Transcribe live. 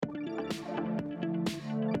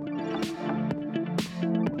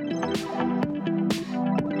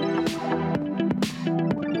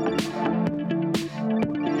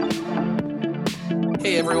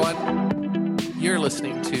everyone. You're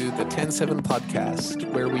listening to the 10-7 podcast,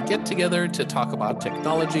 where we get together to talk about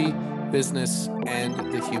technology, business, and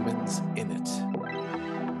the humans in it.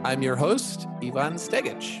 I'm your host, Ivan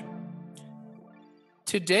Stegic.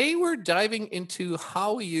 Today, we're diving into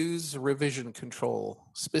how we use revision control,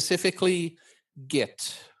 specifically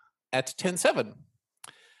Git, at 10-7.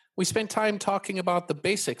 We spent time talking about the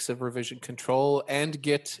basics of revision control and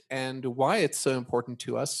Git and why it's so important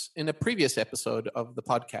to us in a previous episode of the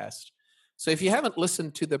podcast. So if you haven't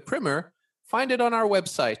listened to the primer, find it on our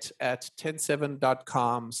website at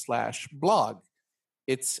 107.com/blog.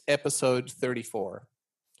 It's episode 34.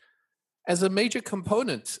 As a major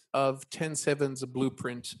component of 10-7's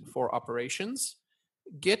blueprint for operations,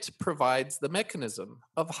 Git provides the mechanism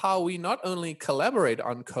of how we not only collaborate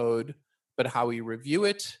on code, but how we review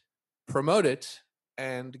it, promote it,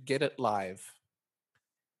 and get it live.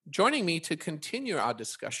 Joining me to continue our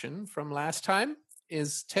discussion from last time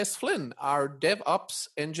is Tess Flynn, our DevOps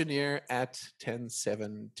engineer at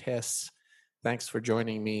 10-7. Tess, thanks for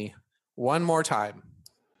joining me one more time.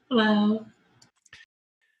 Hello.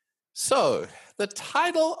 So, the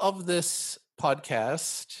title of this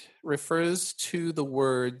podcast refers to the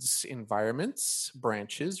words environments,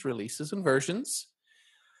 branches, releases, and versions.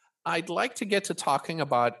 I'd like to get to talking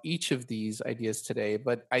about each of these ideas today,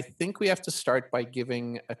 but I think we have to start by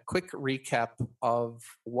giving a quick recap of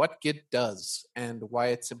what Git does and why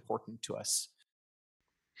it's important to us.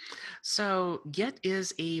 So Git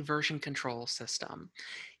is a version control system.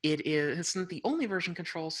 It isn't the only version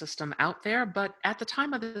control system out there, but at the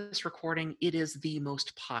time of this recording, it is the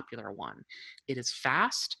most popular one. It is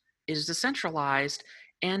fast, it is decentralized,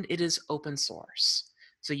 and it is open source.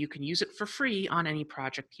 So you can use it for free on any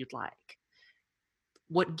project you'd like.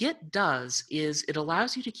 What Git does is it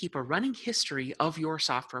allows you to keep a running history of your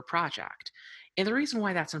software project. And the reason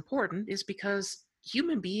why that's important is because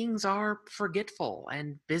human beings are forgetful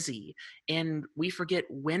and busy, and we forget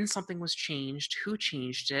when something was changed, who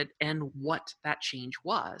changed it, and what that change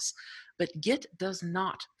was. But Git does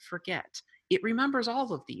not forget. It remembers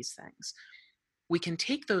all of these things. We can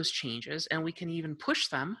take those changes and we can even push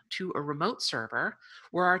them to a remote server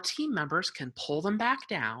where our team members can pull them back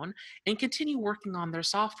down and continue working on their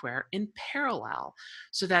software in parallel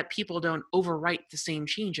so that people don't overwrite the same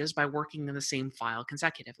changes by working in the same file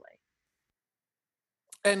consecutively.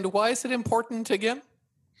 And why is it important again?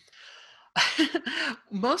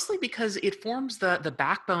 Mostly because it forms the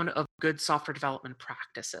backbone of good software development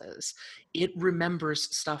practices. It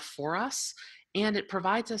remembers stuff for us, and it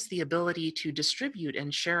provides us the ability to distribute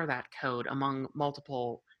and share that code among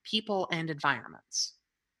multiple people and environments.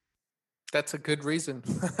 That's a good reason.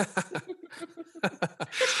 It's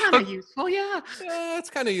kind of useful, yeah. Yeah, it's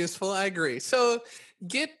kind of useful. I agree. So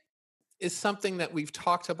Git is something that we've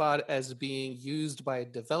talked about as being used by a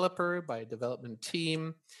developer, by a development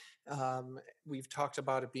team. We've talked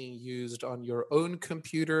about it being used on your own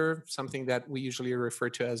computer, something that we usually refer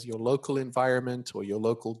to as your local environment or your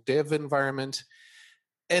local dev environment.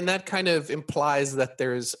 And that kind of implies that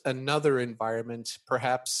there's another environment,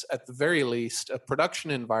 perhaps at the very least, a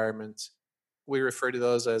production environment. We refer to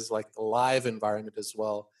those as like the live environment as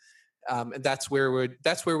well. And that's where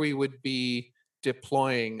we would be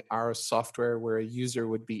deploying our software, where a user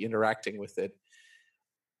would be interacting with it.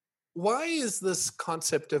 Why is this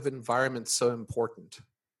concept of environment so important?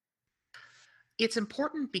 It's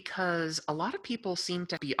important because a lot of people seem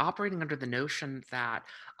to be operating under the notion that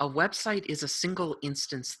a website is a single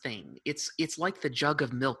instance thing. It's like the jug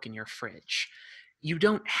of milk in your fridge. You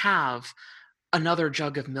don't have another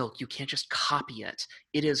jug of milk. You can't just copy it.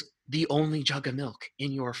 It is the only jug of milk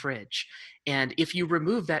in your fridge. And if you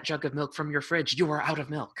remove that jug of milk from your fridge, you are out of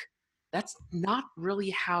milk. That's not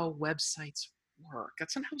really how websites work.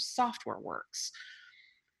 That's not how software works.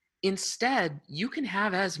 Instead, you can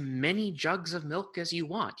have as many jugs of milk as you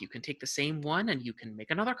want. You can take the same one and you can make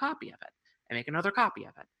another copy of it, and make another copy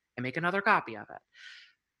of it, and make another copy of it.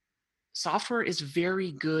 Software is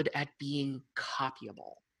very good at being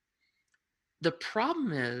copyable. The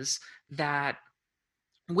problem is that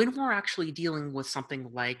when we're actually dealing with something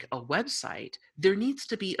like a website, there needs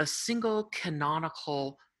to be a single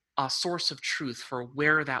canonical source of truth for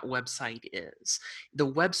where that website is. The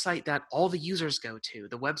website that all the users go to,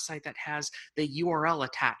 the website that has the URL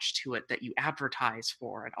attached to it that you advertise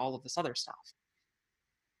for, and all of this other stuff.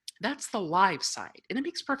 That's the live site, and it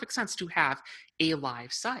makes perfect sense to have a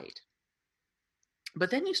live site.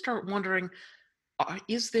 But then you start wondering,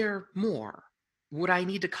 is there more? Would I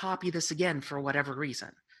need to copy this again for whatever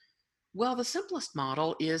reason? Well, the simplest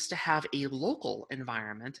model is to have a local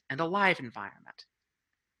environment and a live environment.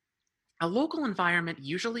 A local environment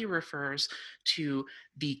usually refers to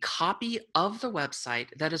the copy of the website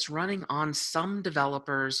that is running on some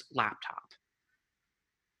developer's laptop.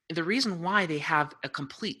 The reason why they have a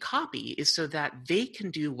complete copy is so that they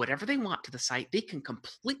can do whatever they want to the site. They can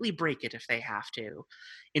completely break it if they have to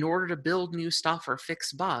in order to build new stuff or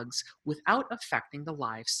fix bugs without affecting the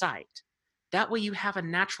live site. That way, you have a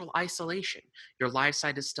natural isolation. Your live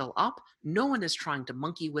site is still up. No one is trying to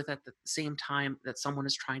monkey with it at the same time that someone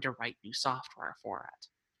is trying to write new software for it.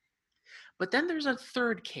 But then there's a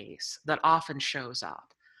third case that often shows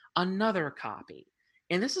up, another copy.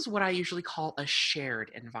 And this is what I usually call a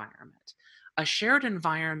shared environment. A shared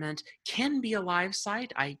environment can be a live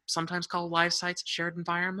site. I sometimes call live sites shared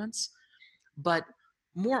environments, but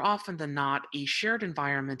more often than not, a shared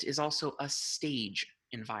environment is also a stage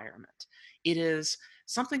environment. It is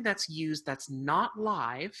something that's used that's not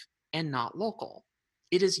live and not local.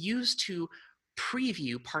 It is used to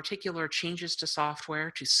preview particular changes to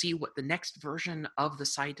software to see what the next version of the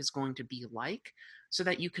site is going to be like, so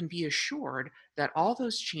that you can be assured that all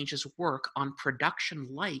those changes work on production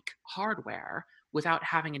like hardware without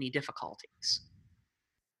having any difficulties.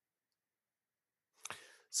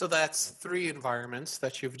 So that's three environments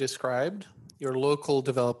that you've described: your local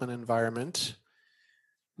development environment,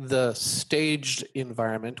 the staged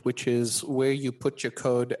environment, which is where you put your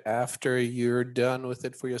code after you're done with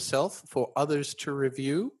it for yourself, for others to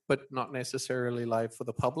review, but not necessarily live for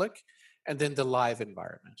the public, and then the live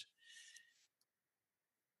environment.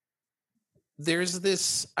 There's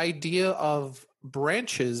this idea of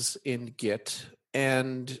branches in Git,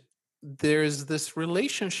 and there's this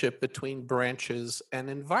relationship between branches and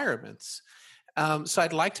environments. So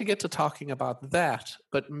I'd like to get to talking about that,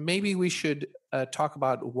 but maybe we should talk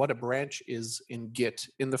about what a branch is in Git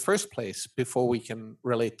in the first place before we can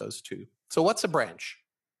relate those two. So what's a branch?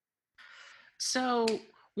 So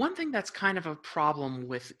one thing that's kind of a problem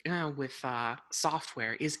with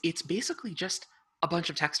software is it's basically just a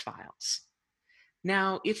bunch of text files.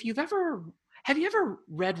 Now, if you've ever have you ever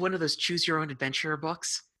read one of those choose your own adventure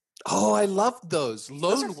books? Oh, I loved those.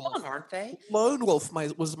 Those are Lone fun, Wolf. aren't they? Lone Wolf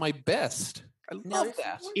was my best. I Now, love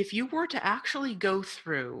that. if you were to actually go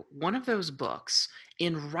through one of those books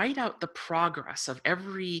and write out the progress of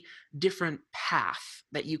every different path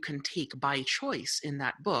that you can take by choice in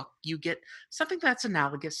that book, you get something that's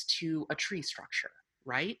analogous to a tree structure,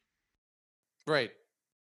 right? Right.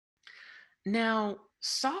 Now,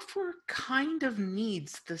 software kind of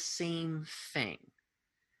needs the same thing.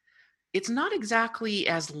 It's not exactly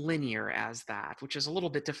as linear as that, which is a little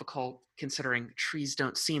bit difficult considering trees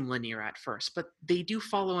don't seem linear at first, but they do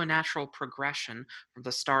follow a natural progression from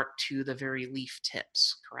the start to the very leaf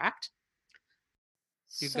tips, correct?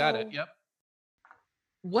 You got it. So, Yep.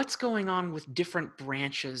 what's going on with different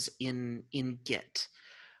branches in Git?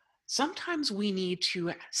 Sometimes we need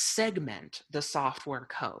to segment the software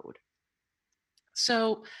code.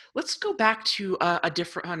 So let's go back to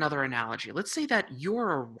another analogy. Let's say that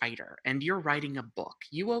you're a writer and you're writing a book.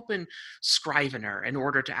 You open Scrivener in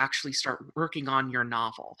order to actually start working on your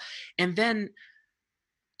novel. And then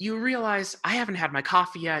you realize, I haven't had my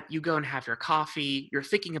coffee yet. You go and have your coffee. You're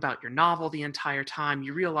thinking about your novel the entire time.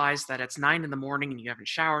 You realize that it's 9 in the morning and you haven't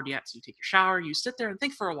showered yet. So you take your shower, you sit there and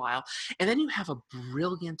think for a while. And then you have a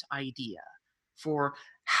brilliant idea for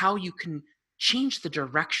how you can change the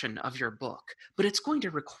direction of your book. But it's going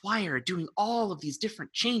to require doing all of these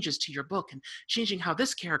different changes to your book and changing how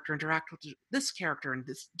this character interacts with this character and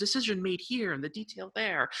this decision made here and the detail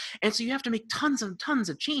there. And so you have to make tons and tons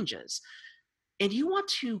of changes. And you want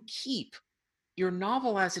to keep your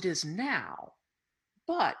novel as it is now,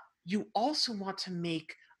 but you also want to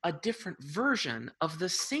make a different version of the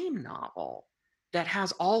same novel that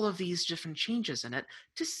has all of these different changes in it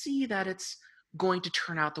to see that it's going to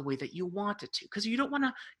turn out the way that you want it to, because you don't want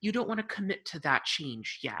to commit to that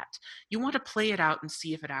change yet. You want to play it out and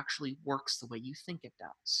see if it actually works the way you think it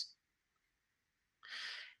does.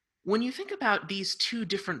 When you think about these two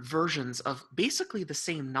different versions of basically the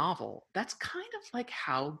same novel, that's kind of like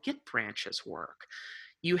how Git branches work.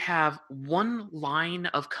 You have one line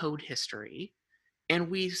of code history, and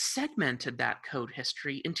we've segmented that code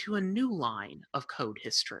history into a new line of code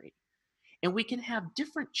history. And we can have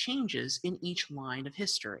different changes in each line of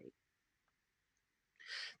history.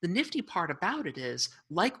 The nifty part about it is,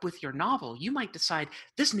 like with your novel, you might decide,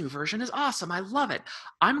 this new version is awesome, I love it.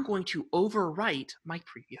 I'm going to overwrite my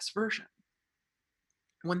previous version.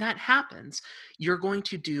 When that happens, you're going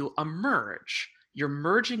to do a merge. You're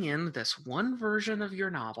merging in this one version of your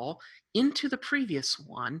novel into the previous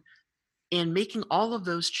one and making all of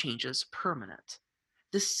those changes permanent.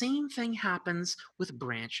 The same thing happens with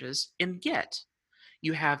branches in Git.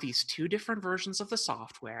 You have these two different versions of the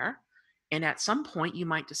software, and at some point you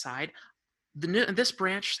might decide this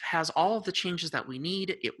branch has all of the changes that we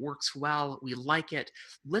need. It works well. We like it.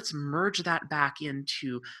 Let's merge that back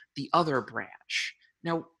into the other branch.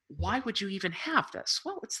 Now, why would you even have this?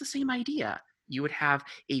 Well, it's the same idea. You would have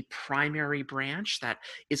a primary branch that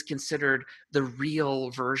is considered the real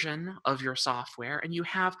version of your software, and you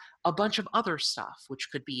have a bunch of other stuff,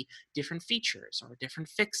 which could be different features or different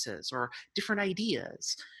fixes or different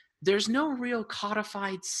ideas. There's no real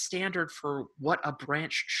codified standard for what a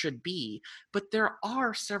branch should be, but there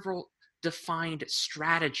are several defined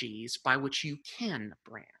strategies by which you can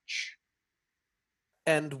branch.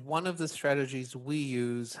 And one of the strategies we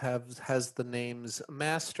use has the names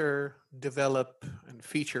master, develop, and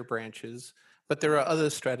feature branches, but there are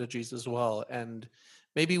other strategies as well. And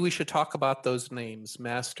maybe we should talk about those names,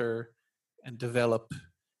 master and develop,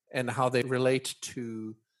 and how they relate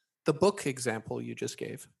to the book example you just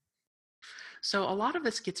gave. So a lot of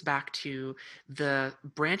this gets back to the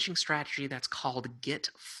branching strategy that's called Git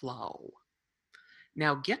flow.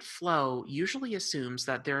 Now, Git flow usually assumes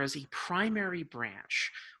that there is a primary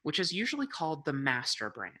branch, which is usually called the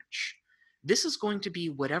master branch. This is going to be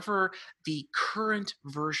whatever the current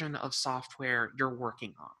version of software you're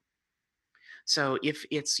working on. So if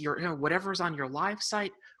it's whatever's on your live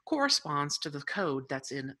site corresponds to the code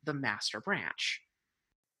that's in the master branch.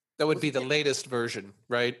 That would be the latest version,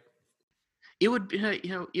 right? It would be,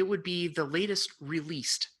 it would be the latest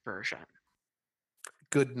released version.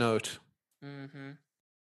 Good note. Mm-hmm.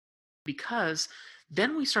 Because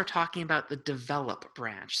then we start talking about the develop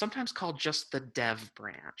branch, sometimes called just the dev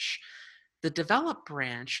branch. The develop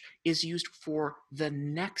branch is used for the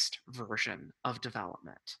next version of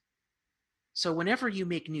development. So whenever you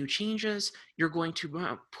make new changes, you're going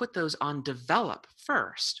to put those on develop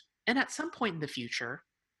first. And at some point in the future,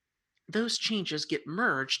 those changes get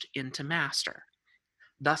merged into master,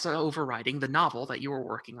 thus overriding the novel that you were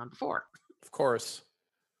working on before. Of course.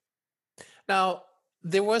 Now,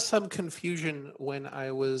 there was some confusion when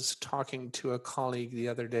I was talking to a colleague the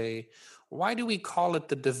other day. Why do we call it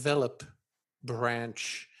the develop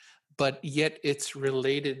branch, but yet it's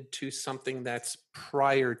related to something that's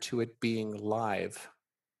prior to it being live?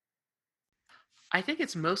 I think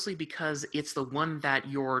it's mostly because it's the one that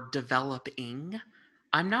you're developing.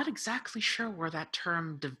 I'm not exactly sure where that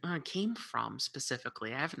term came from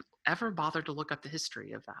specifically. I haven't ever bothered to look up the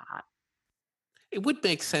history of that. It would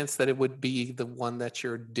make sense that it would be the one that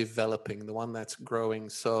you're developing, the one that's growing.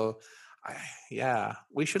 So, yeah,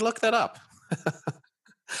 we should look that up.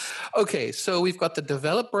 Okay, so we've got the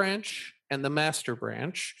develop branch and the master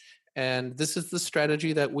branch, and this is the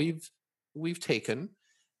strategy that we've taken.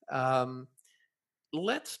 Um,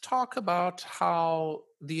 let's talk about how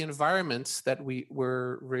the environments that we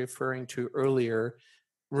were referring to earlier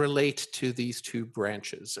relate to these two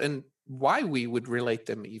branches and why we would relate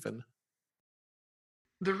them even.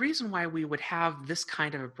 The reason why we would have this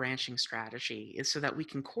kind of a branching strategy is so that we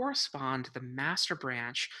can correspond the master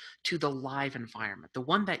branch to the live environment, the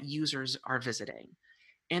one that users are visiting.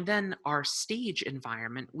 And then our stage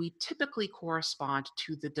environment, we typically correspond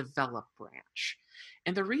to the develop branch.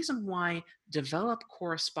 And the reason why develop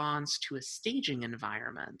corresponds to a staging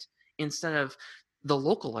environment instead of the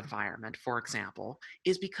local environment, for example,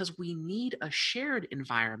 is because we need a shared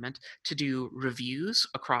environment to do reviews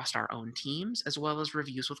across our own teams as well as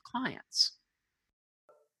reviews with clients.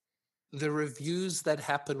 The reviews that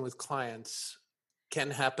happen with clients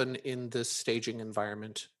can happen in this staging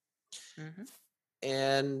environment. Mhm.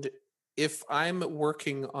 And if I'm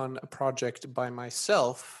working on a project by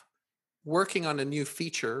myself, working on a new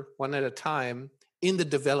feature one at a time in the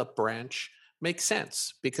develop branch makes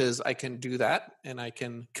sense because I can do that and I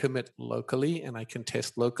can commit locally and I can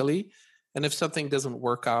test locally. And if something doesn't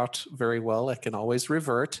work out very well, I can always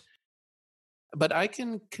revert. But I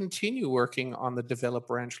can continue working on the develop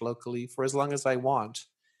branch locally for as long as I want.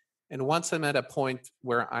 And once I'm at a point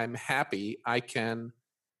where I'm happy, I can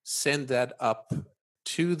send that up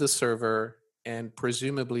to the server, and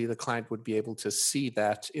presumably the client would be able to see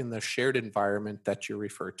that in the shared environment that you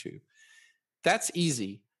refer to. That's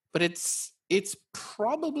easy, but it's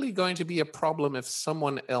probably going to be a problem if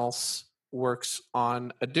someone else works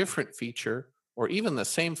on a different feature or even the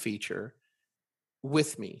same feature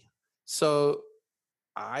with me. So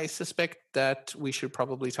I suspect that we should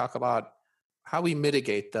probably talk about how we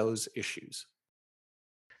mitigate those issues.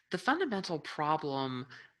 The fundamental problem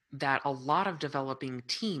that a lot of developing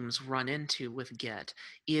teams run into with Git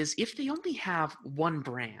is if they only have one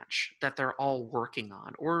branch that they're all working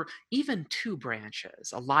on, or even two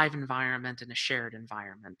branches, a live environment and a shared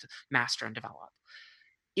environment, master and develop.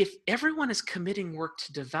 if everyone is committing work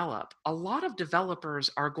to develop, a lot of developers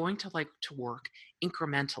are going to like to work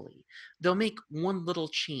incrementally. They'll make one little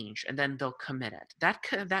change and then they'll commit it.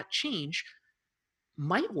 That change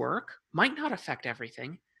might work, might not affect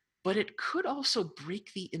everything, but it could also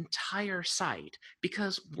break the entire site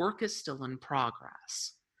because work is still in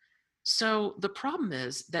progress. So the problem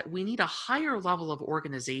is that we need a higher level of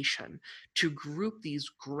organization to group these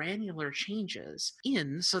granular changes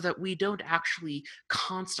in so that we don't actually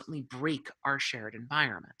constantly break our shared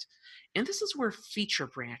environment. And this is where feature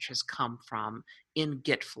branches come from in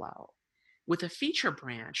GitFlow. With a feature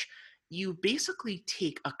branch, you basically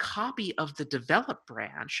take a copy of the develop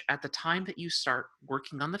branch at the time that you start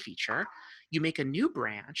working on the feature, you make a new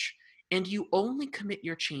branch, and you only commit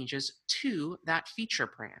your changes to that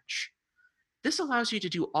feature branch. This allows you to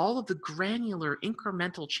do all of the granular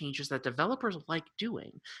incremental changes that developers like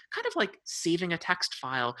doing, kind of like saving a text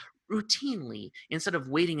file routinely instead of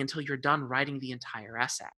waiting until you're done writing the entire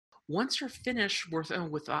essay. Once you're finished with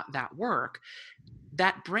that work,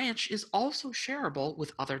 that branch is also shareable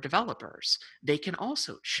with other developers. They can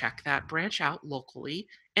also check that branch out locally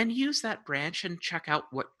and use that branch and check out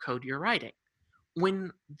what code you're writing.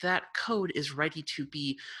 When that code is ready to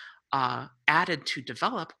be added to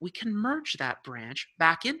develop, we can merge that branch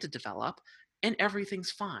back into develop, and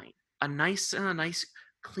everything's fine. A nice,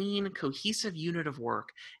 clean, cohesive unit of work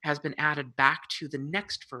has been added back to the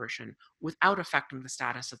next version without affecting the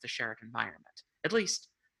status of the shared environment. At least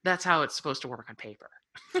that's how it's supposed to work on paper.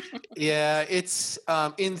 Yeah, it's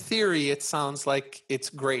in theory, it sounds like it's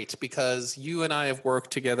great because you and I have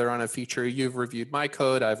worked together on a feature. You've reviewed my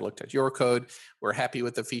code, I've looked at your code. We're happy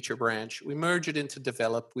with the feature branch. We merge it into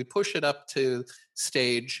develop, we push it up to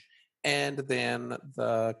stage, and then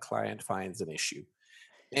the client finds an issue.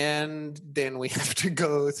 And then we have to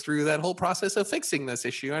go through that whole process of fixing this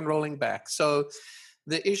issue and rolling back. So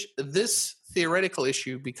this theoretical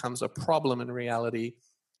issue becomes a problem in reality.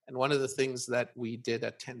 And one of the things that we did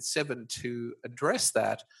at 10.7 to address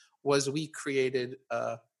that was we created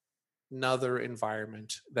another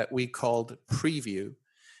environment that we called Preview.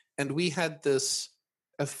 And we had this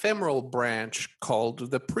ephemeral branch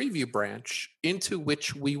called the Preview branch into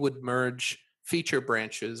which we would merge feature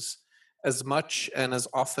branches as much and as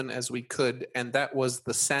often as we could. And that was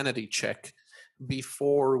the sanity check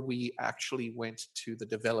before we actually went to the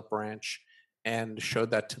develop branch and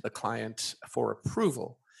showed that to the client for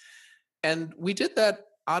approval. And we did that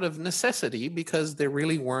out of necessity because there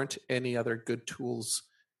really weren't any other good tools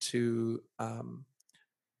to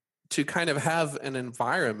kind of have an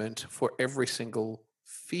environment for every single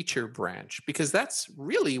feature branch, because that's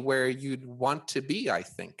really where you'd want to be, I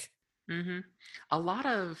think. hmm A lot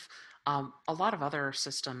of a lot of other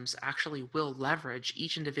systems actually will leverage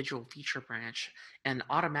each individual feature branch and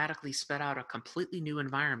automatically spit out a completely new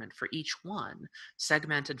environment for each one,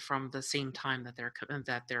 segmented from the same time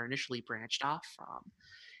that they're initially branched off from.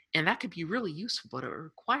 And that could be really useful, but it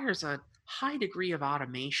requires a high degree of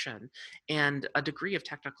automation and a degree of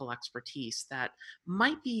technical expertise that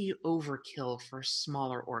might be overkill for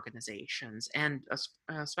smaller organizations and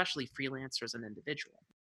especially freelancers and individuals.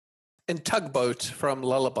 And Tugboat from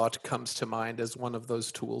Lullabot comes to mind as one of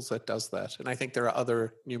those tools that does that. And I think there are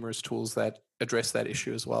other numerous tools that address that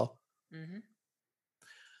issue as well. Mm-hmm.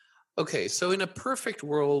 Okay, so in a perfect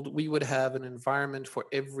world, we would have an environment for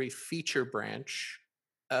every feature branch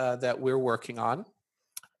that we're working on.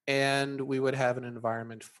 And we would have an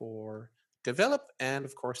environment for develop and,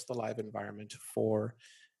 of course, the live environment for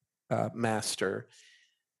master.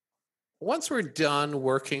 Once we're done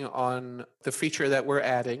working on the feature that we're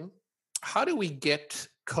adding, how do we get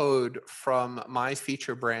code from my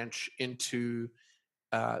feature branch into,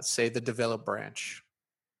 say, the develop branch?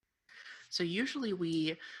 So usually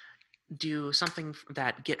we do something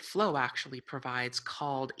that GitFlow actually provides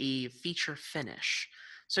called a feature finish.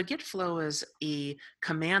 So GitFlow is a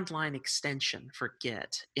command line extension for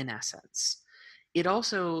Git in essence. It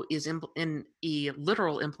also is in a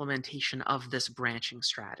literal implementation of this branching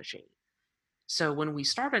strategy. So when we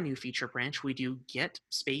start a new feature branch, we do git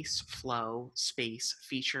space flow space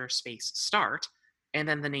feature space start, and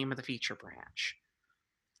then the name of the feature branch.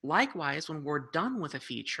 Likewise, when we're done with a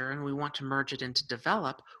feature and we want to merge it into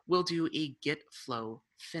develop, we'll do a git flow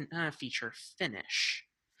feature finish.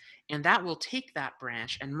 And that will take that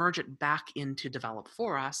branch and merge it back into develop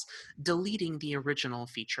for us, deleting the original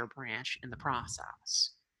feature branch in the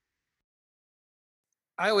process.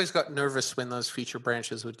 I always got nervous when those feature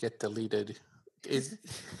branches would get deleted. Is,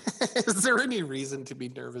 is there any reason to be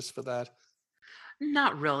nervous for that?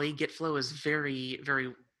 Not really. GitFlow is very,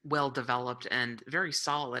 very well developed and very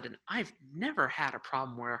solid. And I've never had a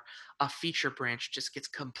problem where a feature branch just gets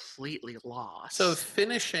completely So lost.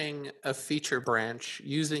 finishing a feature branch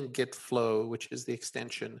using Git flow, which is the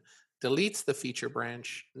extension, deletes the feature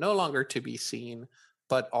branch, no longer to be seen,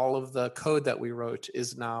 but all of the code that we wrote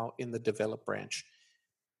is now in the develop branch.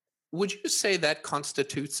 Would you say that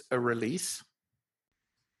constitutes a release?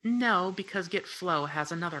 No, because Git Flow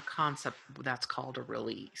has another concept that's called a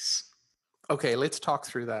release. Okay, let's talk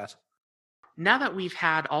through that. Now that we've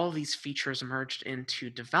had all these features merged into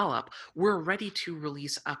develop, we're ready to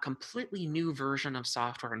release a completely new version of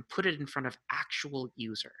software and put it in front of actual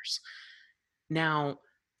users. Now,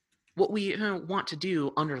 what we want to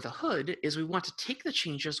do under the hood is we want to take the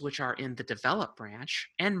changes which are in the develop branch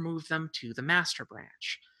and move them to the master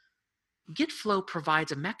branch. Gitflow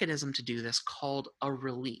provides a mechanism to do this called a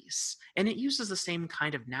release, and it uses the same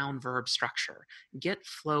kind of noun verb structure.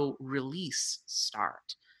 Gitflow release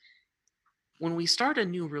start. When we start a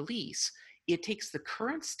new release, it takes the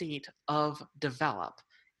current state of develop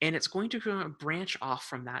and it's going to branch off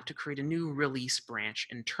from that to create a new release branch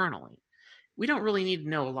internally. We don't really need to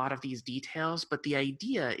know a lot of these details, but the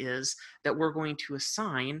idea is that we're going to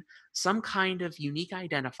assign some kind of unique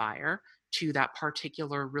identifier to that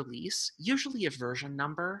particular release. Usually, a version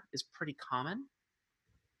number is pretty common.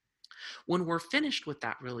 When we're finished with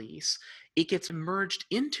that release, it gets merged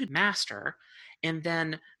into master, and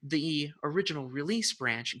then the original release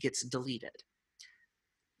branch gets deleted.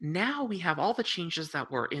 Now we have all the changes that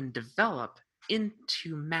were in develop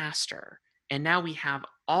into master, and now we have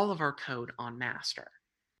all of our code on master.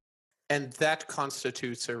 And that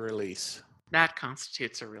constitutes a release. That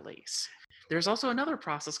constitutes a release. There's also another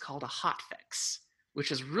process called a hotfix,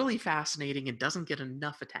 which is really fascinating and doesn't get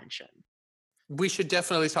enough attention. We should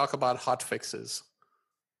definitely talk about hotfixes.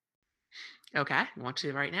 Okay, want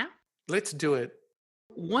to right now? Let's do it.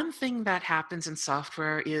 One thing that happens in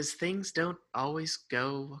software is things don't always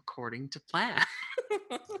go according to plan.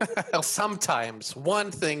 Well, sometimes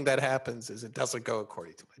one thing that happens is it doesn't go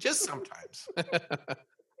according to plan. Just sometimes.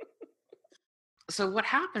 So what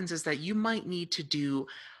happens is that you might need to do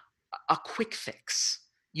a quick fix.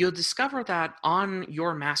 You'll discover that on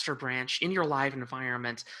your master branch in your live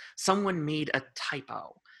environment, someone made a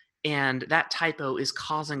typo, and that typo is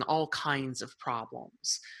causing all kinds of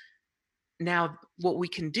problems. Now, what we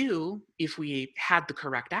can do if we had the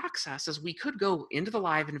correct access is we could go into the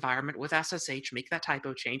live environment with SSH, make that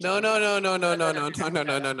typo change. No, no, no, no, no, no, no, no, no,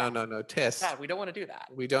 no, no, no, no, no. Test. Yeah, we don't want to do that.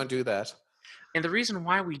 We don't do that. And the reason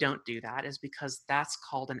why we don't do that is because that's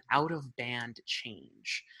called an out of band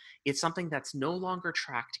change. It's something that's no longer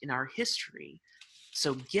tracked in our history.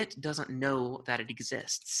 So Git doesn't know that it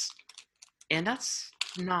exists. And that's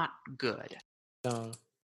not good. No.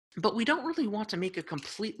 But we don't really want to make a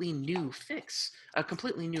completely new fix, a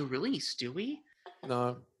completely new release, do we?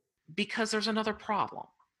 No. Because there's another problem.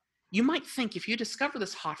 You might think if you discover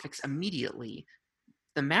this hotfix immediately,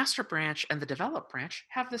 the master branch and the develop branch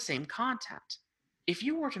have the same content. If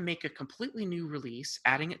you were to make a completely new release,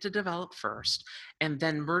 adding it to develop first, and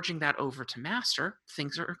then merging that over to master,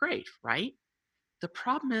 things are great, right? The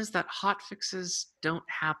problem is that hotfixes don't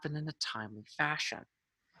happen in a timely fashion.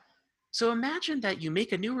 So imagine that you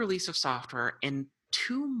make a new release of software and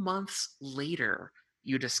 2 months later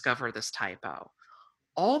you discover this typo.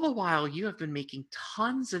 All the while, you have been making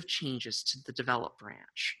tons of changes to the develop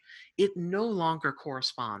branch. It no longer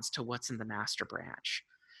corresponds to what's in the master branch.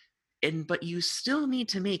 But you still need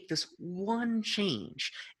to make this one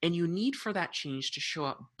change, and you need for that change to show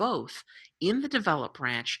up both in the develop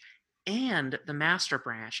branch and the master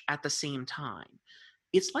branch at the same time.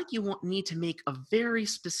 It's like you need to make a very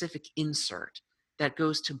specific insert that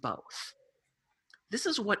goes to both. This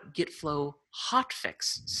is what Gitflow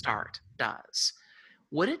hotfix start does.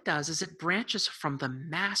 What it does is it branches from the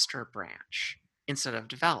master branch instead of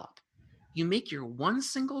develop. You make your one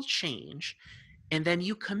single change, and then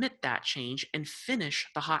you commit that change and finish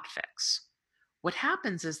the hotfix. What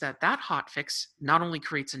happens is that hotfix not only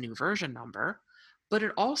creates a new version number, but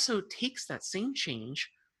it also takes that same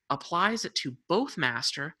change, applies it to both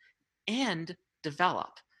master and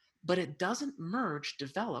develop, but it doesn't merge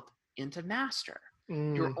develop into master.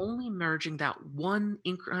 You're only merging that one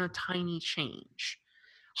tiny change.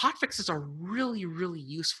 Hotfixes are really, really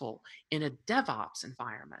useful in a DevOps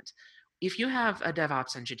environment. If you have a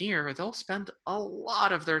DevOps engineer, they'll spend a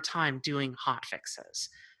lot of their time doing hotfixes,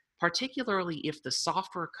 particularly if the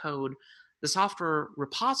software code, the software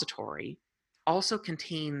repository also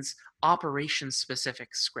contains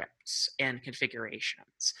operation-specific scripts and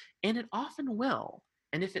configurations, and it often will.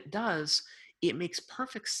 And if it does, it makes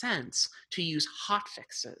perfect sense to use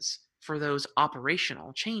hotfixes for those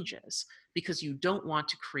operational changes because you don't want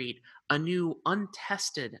to create a new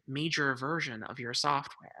untested major version of your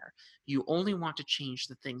software. You only want to change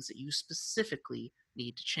the things that you specifically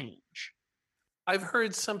need to change. I've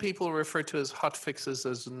heard some people refer to as hot fixes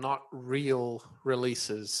as not real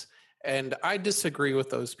releases, and I disagree with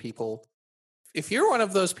those people. If you're one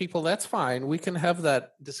of those people, that's fine. We can have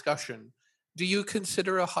that discussion. Do you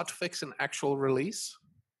consider a hot fix an actual release?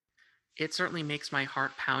 It certainly makes my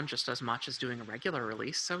heart pound just as much as doing a regular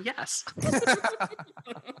release, so yes.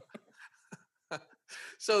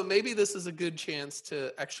 So maybe this is a good chance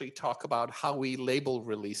to actually talk about how we label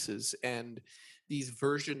releases and these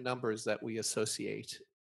version numbers that we associate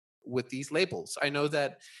with these labels. I know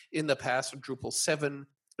that in the past, Drupal 7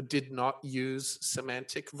 did not use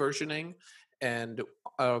semantic versioning. And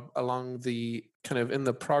along the kind of in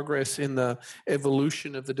the progress, in the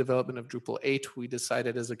evolution of the development of Drupal 8, we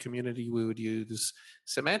decided as a community we would use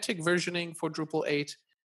semantic versioning for Drupal 8.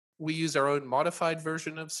 We use our own modified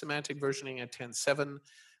version of semantic versioning at 10.7.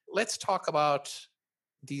 Let's talk about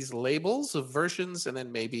these labels of versions and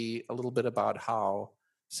then maybe a little bit about how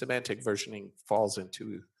semantic versioning falls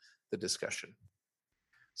into the discussion.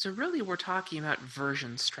 So, really, we're talking about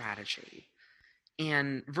version strategy.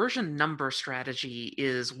 And version number strategy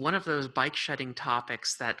is one of those bike shedding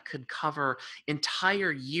topics that could cover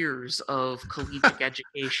entire years of collegiate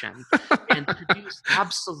education and produce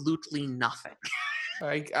absolutely nothing.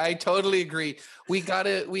 I totally agree. We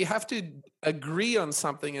have to agree on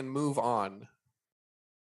something and move on.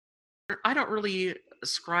 I don't really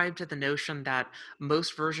ascribe to the notion that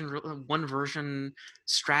one version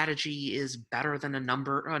strategy is better than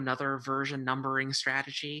another version numbering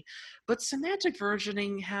strategy, but semantic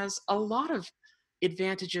versioning has a lot of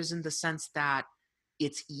advantages in the sense that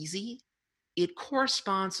it's easy. It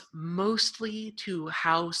corresponds mostly to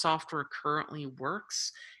how software currently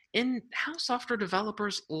works and how software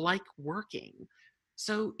developers like working.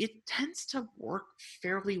 So it tends to work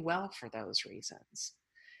fairly well for those reasons.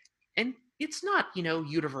 And it's not,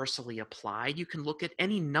 universally applied. You can look at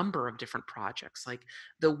any number of different projects. Like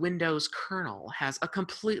the Windows kernel has a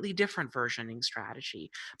completely different versioning strategy,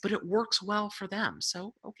 but it works well for them.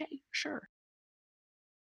 So, okay, sure.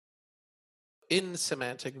 In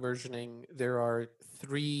semantic versioning, there are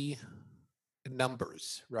three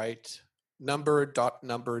numbers, right? Number dot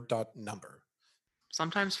number dot number.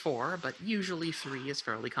 Sometimes four, but usually three is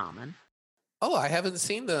fairly common. Oh, I haven't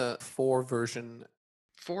seen the 4 version.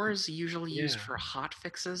 Four is usually used Yeah. for hot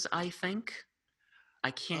fixes, I think.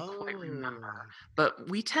 I can't quite remember. Oh. But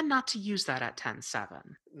we tend not to use that at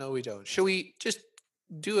 10.7. No, we don't. Should we just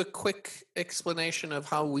do a quick explanation of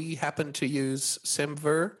how we happen to use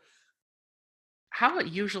semver? How it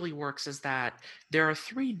usually works is that there are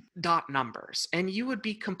three dot numbers, and you would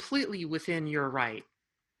be completely within your right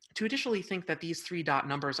to initially think that these three dot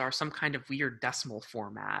numbers are some kind of weird decimal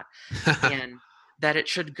format and that it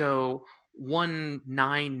should go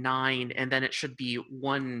 199 and then it should be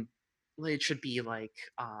it should be like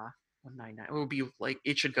 199. It would be like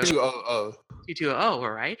it should go 200.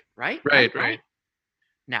 220, right.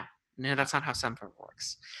 No, no, that's not how Semper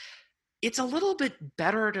works. It's a little bit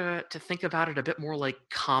better to think about it a bit more like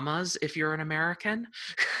commas if you're an American.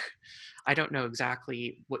 I don't know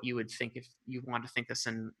exactly what you would think if you want to think this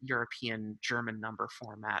in European German number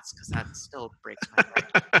formats, because that still breaks my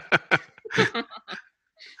brain.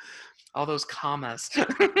 All those commas.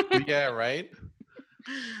 Yeah, right?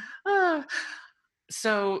 Uh,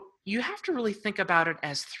 so you have to really think about it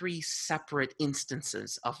as three separate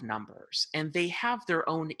instances of numbers, and they have their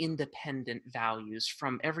own independent values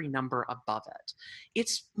from every number above it.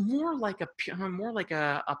 It's more like a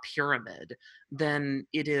pyramid than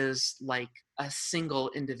it is like a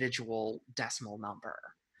single individual decimal number.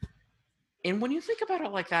 And when you think about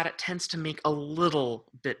it like that, it tends to make a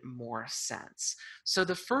little bit more sense. So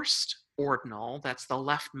the first ordinal, that's the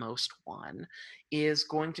leftmost one, is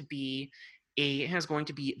going to be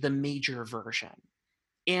the major version.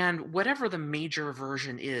 And whatever the major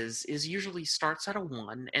version is usually starts at a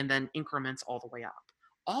 1 and then increments all the way up.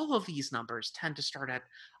 All of these numbers tend to start at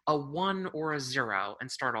a 1 or a 0 and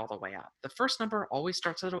start all the way up. The first number always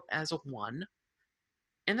starts as a 1,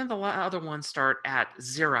 and then the other ones start at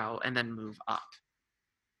 0 and then move up.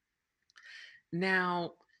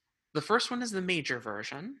 Now, the first one is the major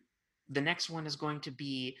version. The next one is going to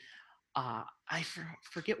be, I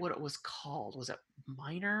forget what it was called. Was it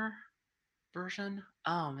minor version?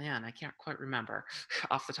 Oh man, I can't quite remember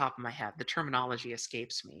off the top of my head. The terminology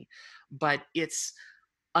escapes me. But it's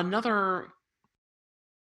another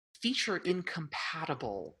feature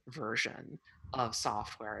incompatible version of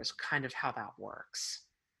software is kind of how that works,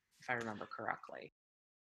 if I remember correctly.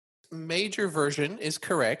 major version is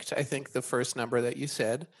correct. I think the first number that you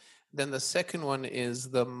said. Then the second one is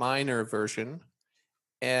the minor version.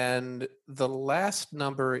 And the last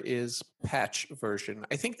number is patch version.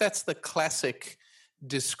 I think that's the classic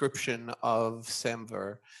description of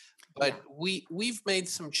Semver. But we've made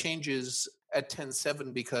some changes at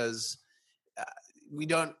 10.7 because we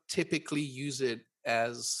don't typically use it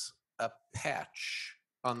as a patch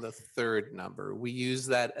on the third number. We use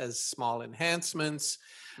that as small enhancements,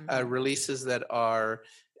 releases that are,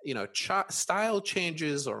 style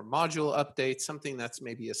changes or module updates, something that's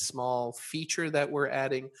maybe a small feature that we're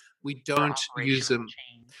adding. We don't use them.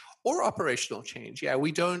 Or operational change. Yeah,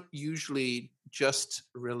 we don't usually just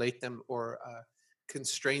relate them or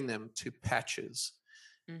constrain them to patches.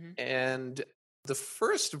 And the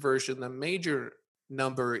first version, the major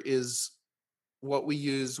number, is what we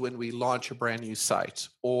use when we launch a brand new site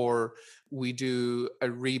or we do a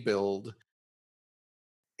rebuild.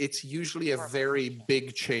 It's usually a very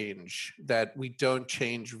big change that we don't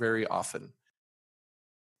change very often.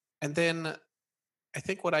 And then I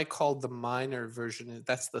think what I called the minor version,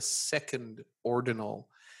 that's the second ordinal.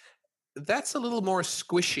 That's a little more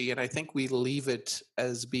squishy, and I think we leave it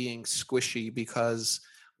as being squishy because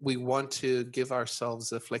we want to give ourselves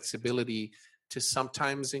the flexibility to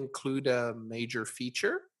sometimes include a major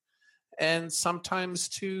feature and sometimes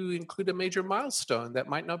to include a major milestone that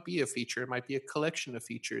might not be a feature. It might be a collection of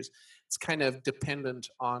features. It's kind of dependent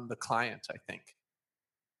on the client, I think.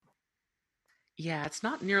 Yeah, it's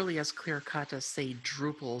not nearly as clear-cut as, say,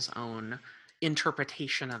 Drupal's own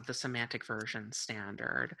interpretation of the semantic version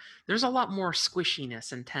standard. There's a lot more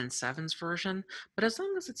squishiness in 10.7's version, but as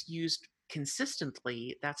long as it's used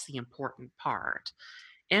consistently, that's the important part.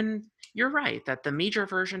 And you're right that the major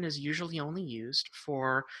version is usually only used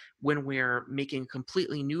for when we're making a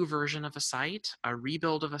completely new version of a site, a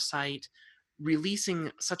rebuild of a site, releasing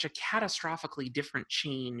such a catastrophically different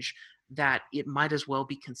change that it might as well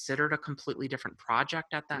be considered a completely different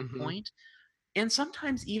project at that point. And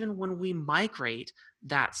sometimes even when we migrate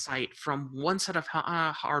that site from one set of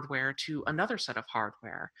hardware to another set of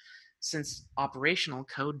hardware, since operational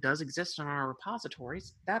code does exist in our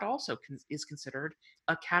repositories, that also is considered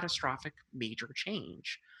a catastrophic major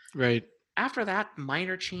change. Right. After that,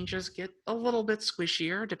 minor changes get a little bit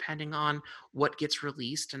squishier depending on what gets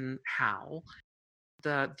released and how.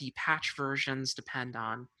 The patch versions depend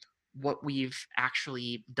on what we've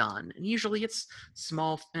actually done. And usually it's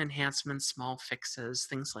small enhancements, small fixes,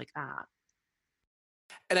 things like that.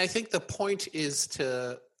 And I think the point is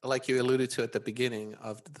to, like you alluded to at the beginning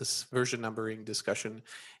of this version numbering discussion,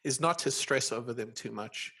 is not to stress over them too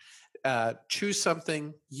much. Choose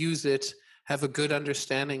something, use it, have a good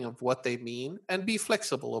understanding of what they mean, and be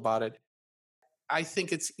flexible about it. I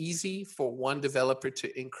think it's easy for one developer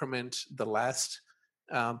to increment the last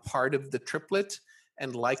part of the triplet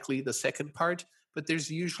and likely the second part, but there's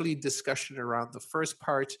usually discussion around the first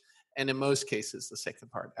part, and in most cases, the second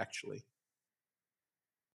part, actually.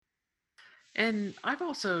 And I've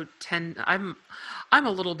also I'm a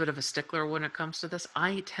little bit of a stickler when it comes to this.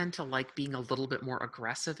 I tend to like being a little bit more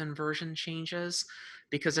aggressive in version changes,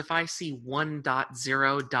 because if I see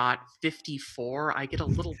 1.0.54, I get a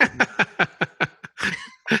little bit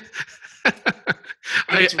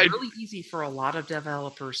and it's really easy for a lot of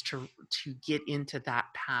developers to get into that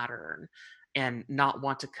pattern and not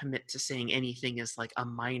want to commit to saying anything is like a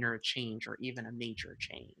minor change or even a major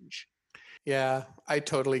change. Yeah, I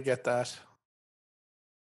totally get that.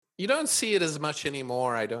 You don't see it as much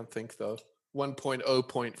anymore, I don't think, though.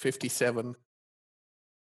 1.0.57.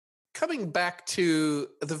 Coming back to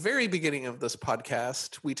the very beginning of this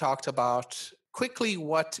podcast, we talked about quickly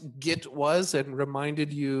what Git was and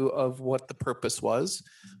reminded you of what the purpose was.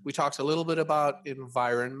 We talked a little bit about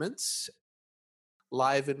environments,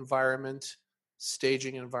 live environment,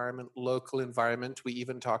 staging environment, local environment. We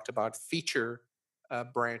even talked about feature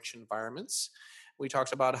branch environments. We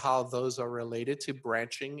talked about how those are related to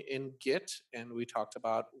branching in Git, and we talked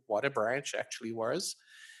about what a branch actually was.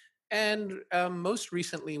 And most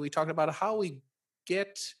recently, we talked about how we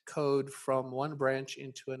get code from one branch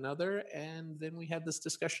into another, and then we had this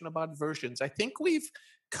discussion about versions. I think we've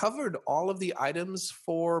covered all of the items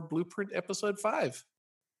for Blueprint Episode 5.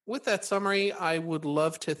 With that summary, I would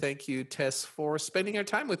love to thank you, Tess, for spending your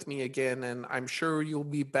time with me again, and I'm sure you'll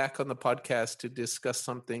be back on the podcast to discuss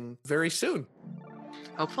something very soon.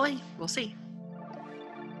 Hopefully, we'll see.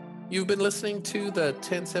 You've been listening to the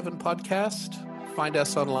 10.7 podcast. Find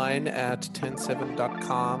us online at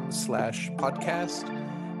 10.7.com/podcast.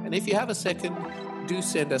 And if you have a second, do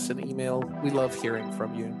send us an email. We love hearing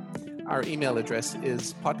from you. Our email address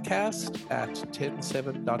is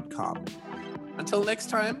podcast@10.7.com. Until next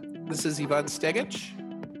time, This is Ivan Stegic.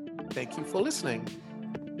 Thank you for listening.